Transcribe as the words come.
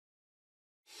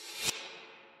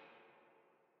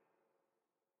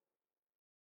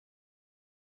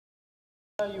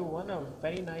You won a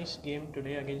very nice game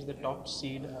today against the top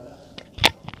seed,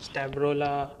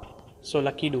 Stavroula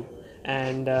Tsolakidou,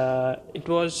 and it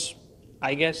was,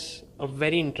 I guess, a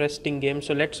very interesting game.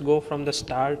 So let's go from the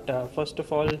start. First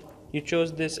of all, you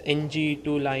chose this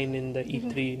NG2 line in the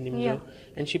E3 Nimzo,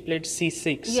 and she played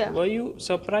C6. Yeah. Were you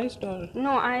surprised or?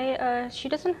 No, she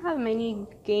doesn't have many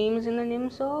games in the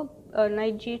Nimzo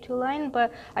knight G2 line,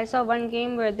 but I saw one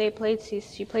game where she played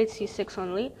C6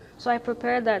 only, so I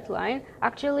prepared that line.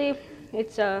 Actually,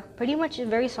 it's pretty much a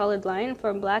very solid line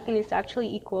for black, and it's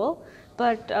actually equal.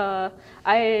 But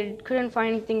I couldn't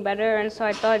find anything better, and so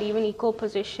I thought even equal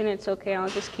position, it's okay. I'll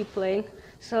just keep playing.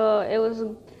 So it was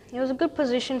a good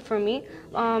position for me.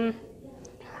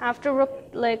 After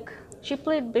rook, she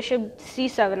played bishop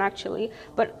c7 actually,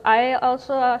 but I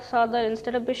also saw that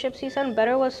instead of bishop c7,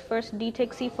 better was first d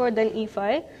takes c4, then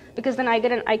e5, because then I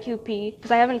get an IQP, because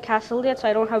I haven't castled yet, so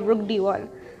I don't have rook d1.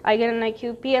 I get an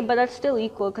IQP, but that's still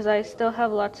equal, because I still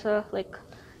have lots of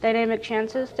dynamic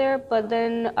chances there. But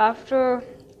then after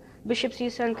bishop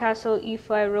c7 castle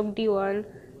e5 rook d1,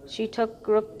 she took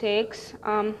rook takes.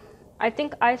 I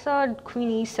think I saw queen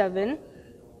e7,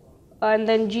 and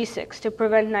then g6 to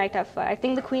prevent knight f5. I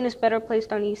think the queen is better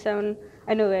placed on e7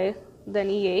 anyway than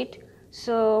e8.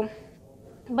 So,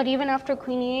 but even after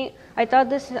queen e8, I thought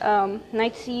this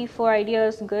knight c4 idea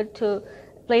is good to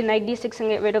play knight d6 and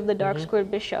get rid of the dark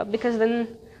squared bishop, because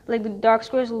then the dark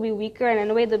squares will be weaker, and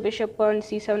anyway the bishop on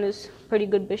c7 is pretty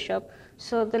good bishop.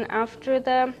 So then after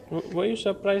that, Were you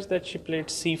surprised that she played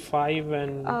c5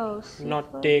 and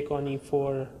not take on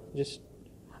e4? Just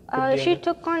she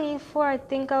took on e4. I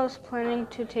think I was planning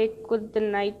to take with the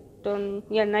knight on,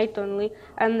 knight only,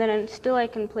 and then still I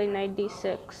can play knight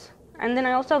d6. And then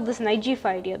I also have this knight g5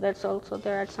 idea that's also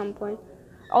there at some point.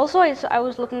 Also, I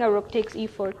was looking at rook takes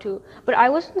e4 too, but I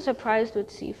wasn't surprised with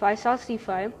c5. I saw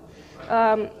c5.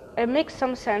 It makes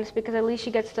some sense because at least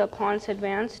she gets the pawns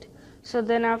advanced. So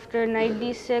then after knight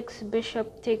d6,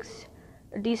 bishop takes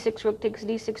d6, rook takes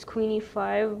d6, queen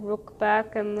e5, rook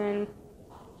back, and then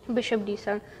bishop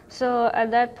d7. So at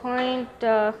that point,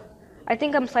 I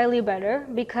think I'm slightly better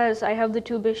because I have the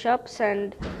two bishops,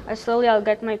 and slowly I'll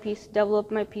get my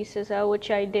develop my pieces out, which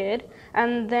I did.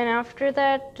 And then after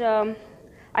that,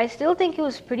 I still think it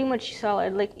was pretty much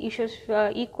solid. Isha's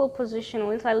equal position,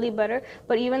 only slightly better.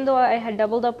 But even though I had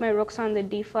doubled up my rooks on the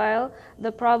d file,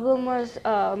 the problem was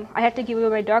I had to give away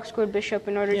my dark squared bishop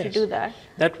in order to do that.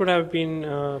 That would have been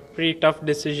a pretty tough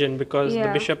decision because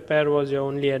the bishop pair was your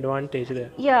only advantage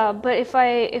there. Yeah, but if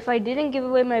I didn't give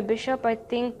away my bishop, I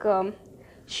think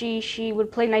she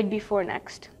would play knight b4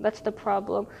 next. That's the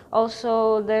problem.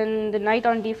 Also, then the knight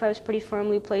on d5 is pretty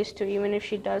firmly placed too, even if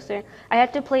she doesn't. I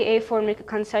had to play a4 and make a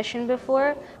concession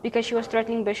before because she was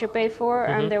threatening bishop a4,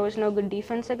 and there was no good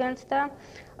defense against that.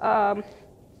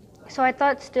 So I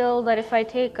thought still that if I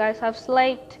take, I have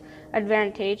slight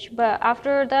advantage, but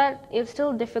after that, it's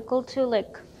still difficult to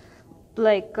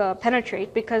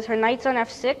penetrate because her knight's on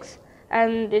f6,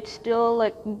 and it's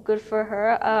still good for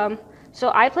her. So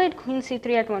I played queen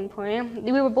c3 at one point.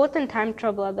 We were both in time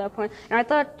trouble at that point, and I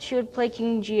thought she would play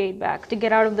king g8 back to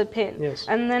get out of the pin. Yes.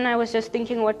 And then I was just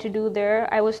thinking what to do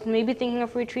there. I was maybe thinking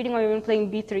of retreating or even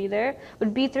playing b3 there.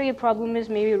 But b3, the problem is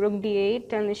maybe rook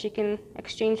d8, and then she can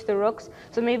exchange the rooks.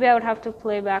 So maybe I would have to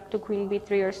play back to queen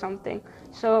b3 or something.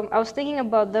 So I was thinking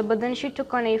about that, but then she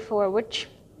took on a4, which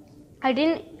I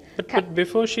didn't. But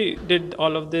before she did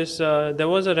all of this, there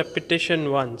was a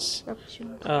repetition once.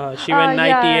 She went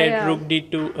knight e8, rook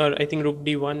d2, or I think rook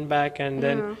d1 back, and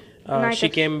then she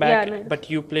came back, but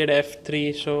you played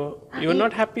f3, so you were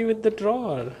not happy with the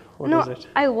draw, or what was it?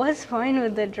 I was fine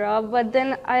with the draw, but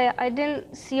then I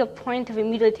didn't see a point of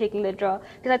immediately taking the draw,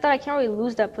 because I thought I can't really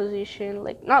lose that position,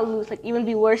 not lose, even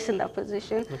be worse in that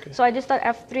position. Okay. So I just thought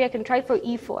f3, I can try for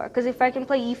e4, because if I can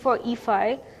play e4,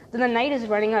 e5, then the knight is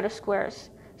running out of squares.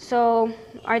 So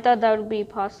I thought that would be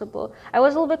possible. I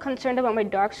was a little bit concerned about my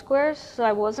dark squares, so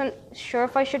I wasn't sure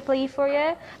if I should play e4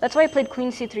 yet. That's why I played queen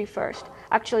c3 first,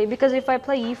 actually, because if I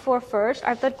play e4 first,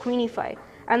 I thought queen e5.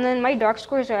 And then my dark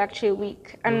squares are actually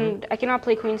weak, and I cannot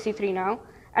play queen c3 now,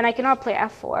 and I cannot play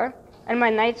f4, and my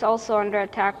knight's also under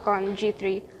attack on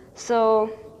g3.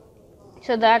 So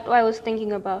that's what I was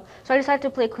thinking about. So I decided to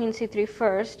play queen c3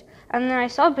 first. And then I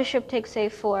saw bishop takes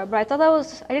a4, but I thought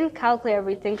I didn't calculate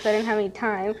everything because I didn't have any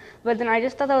time. But then I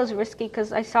just thought that was risky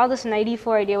because I saw this knight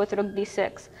e4 idea with rook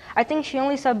d6. I think she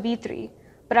only saw b3.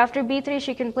 But after b3,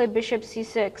 she can play bishop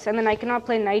c6, and then I cannot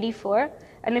play knight e4.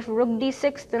 And if rook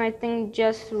d6, then I think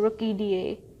just rook e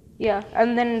d8. Yeah,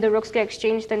 and then the rooks get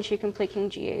exchanged, then she can play king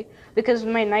g8 because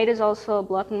my knight is also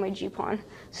blocking my g pawn.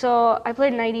 So I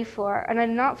played knight e4, and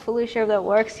I'm not fully sure if that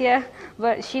works yet,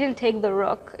 but she didn't take the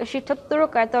rook. If she took the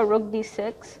rook, I thought rook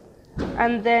d6,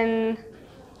 and then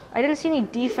I didn't see any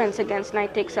defense against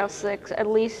knight takes f6, at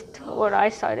least what I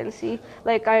saw I didn't see.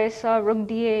 Like I saw rook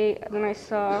d8, and then I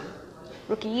saw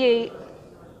rook e8,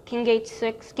 king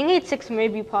h6. King h6 may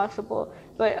be possible,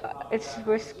 but it's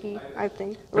risky, I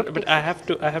think. But I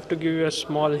have to give you a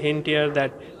small hint here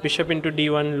that bishop into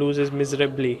d1 loses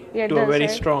miserably to a very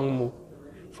strong move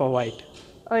for white.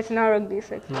 Oh, it's not rook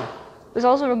d6. No. There's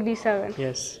also rook d7.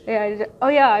 Yes. Yeah. Oh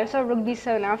yeah, I saw rook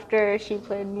d7 after she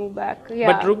played move back.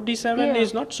 Yeah. But rook d7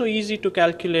 is not so easy to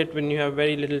calculate when you have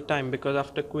very little time, because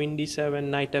after queen d7,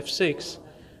 knight f6,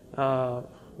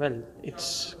 well,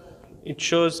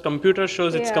 computer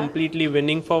shows it's completely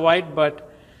winning for white, but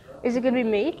is it gonna be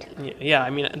mate? Yeah, I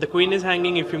mean the queen is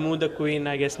hanging. If you move the queen,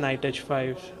 I guess knight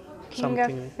h5, king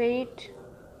f8.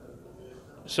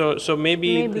 So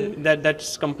maybe.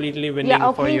 That's completely winning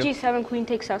for you. Yeah, queen g7, queen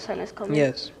takes f7 is coming.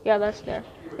 Yes. Yeah, that's there.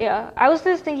 Yeah, I was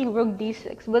just thinking rook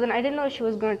d6, but then I didn't know she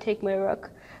was going to take my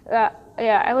rook.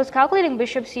 Yeah, I was calculating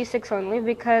bishop c6 only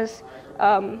because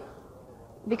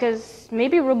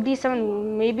maybe rook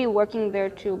d7 may be working there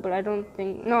too, but I don't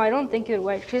think it would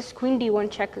work. Just queen d1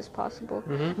 check is possible.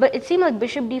 But it seemed like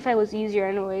bishop d5 was easier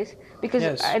anyways, because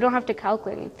I don't have to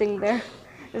calculate anything there.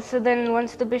 So then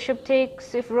once the bishop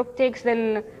takes, if rook takes,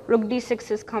 then rook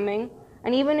d6 is coming.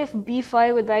 And even if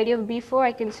b5 with the idea of b4,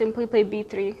 I can simply play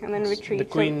b3 and then retreat. The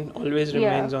queen always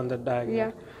remains on the diagonal.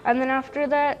 Yeah, and then after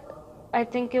that, I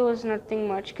think it was nothing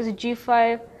much, because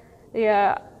g5,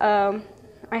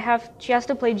 she has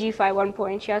to play g5 one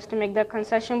point. She has to make that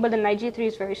concession, but the knight g3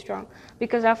 is very strong,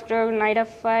 because after knight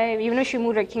f5, even if she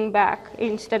moved her king back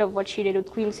instead of what she did with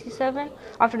queen c7,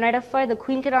 after knight f5, the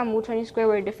queen cannot move to any square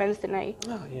where it defends the knight.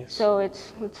 Ah, yes. So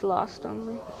it's lost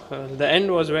only. The end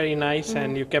was very nice,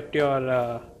 and you kept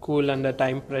your cool under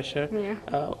time pressure. Yeah.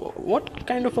 What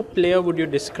kind of a player would you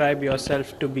describe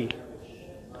yourself to be?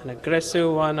 An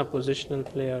aggressive one, a positional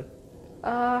player?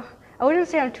 I wouldn't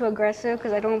say I'm too aggressive,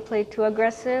 because I don't play too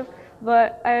aggressive,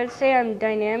 but I would say I'm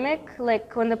dynamic.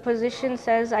 Like when the position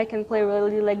says, I can play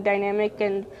really dynamic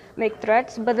and make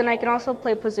threats, but then I can also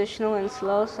play positional and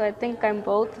slow, so I think I'm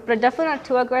both, but definitely not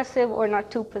too aggressive or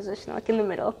not too positional, like in the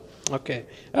middle. Okay.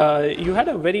 You had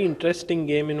a very interesting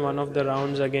game in one of the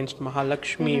rounds against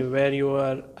Mahalakshmi, where you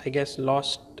were, I guess,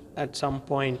 lost at some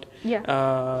point.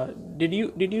 Yeah. Did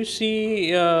you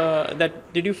see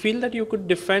that? Did you feel that you could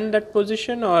defend that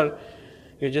position, or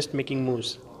you're just making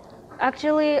moves?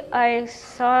 Actually, I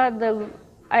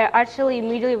actually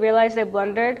immediately realized I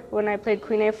blundered when I played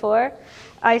queen a4.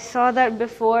 I saw that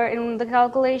before in the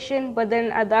calculation, but then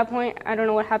at that point, I don't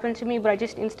know what happened to me, but I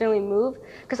just instantly moved,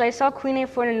 because I saw queen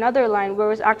a4 in another line where it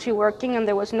was actually working, and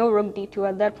there was no rook d2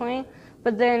 at that point.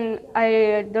 But then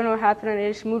I don't know what happened, and I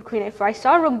just moved queen a4. I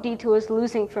saw rook d2 was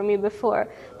losing for me before,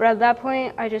 but at that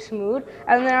point I just moved.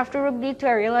 And then after rook d2,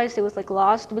 I realized it was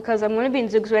lost, because I'm going to be in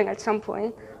zugzwang at some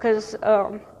point, because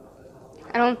I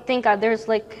don't think there's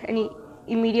any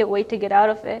immediate way to get out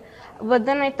of it. But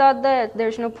then I thought that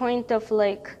there's no point of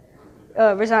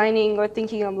resigning or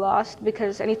thinking I'm lost,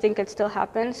 because anything could still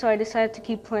happen. So I decided to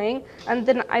keep playing. And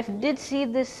then I did see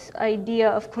this idea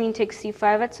of queen takes c5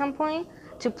 at some point,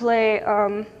 to play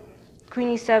queen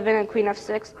e7 and queen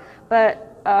f6,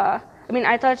 but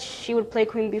I thought she would play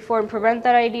queen b4 and prevent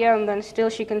that idea, and then still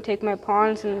she can take my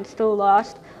pawns and still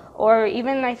lost. Or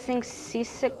even I think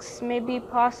c6 may be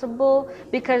possible,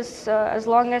 because as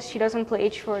long as she doesn't play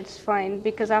h4, it's fine,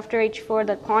 because after h4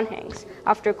 that pawn hangs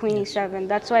after queen e7.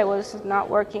 That's why it was not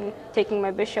working, taking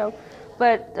my bishop.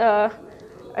 But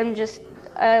I'm just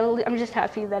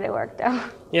happy that it worked out.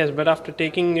 Yes, but after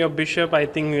taking your bishop, I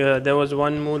think there was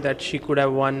one move that she could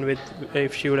have won with,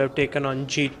 if she would have taken on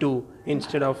g2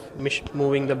 instead of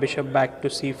moving the bishop back to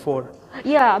c4.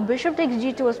 Yeah, bishop takes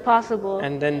g2 was possible.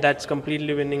 And then that's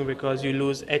completely winning, because you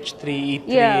lose h3, e3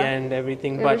 and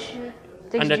everything. But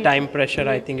under time pressure,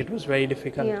 I think it was very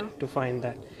difficult to find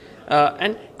that.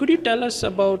 And could you tell us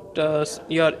about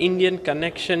your Indian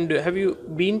connection? Have you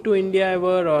been to India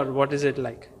ever, or what is it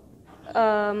like?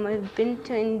 I've been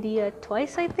to India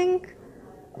twice, I think.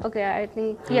 Okay, I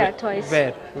think twice.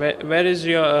 Where is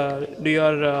your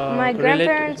my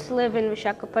grandparents live in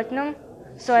Visakhapatnam,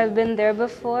 so I've been there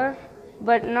before,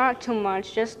 but not too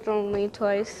much, just only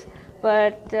twice.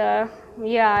 But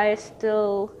I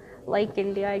still like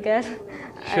India, I guess.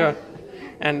 Sure.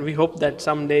 And we hope that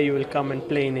someday you will come and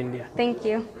play in India. Thank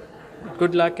you.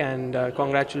 Good luck, and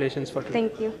congratulations for today.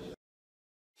 Thank you.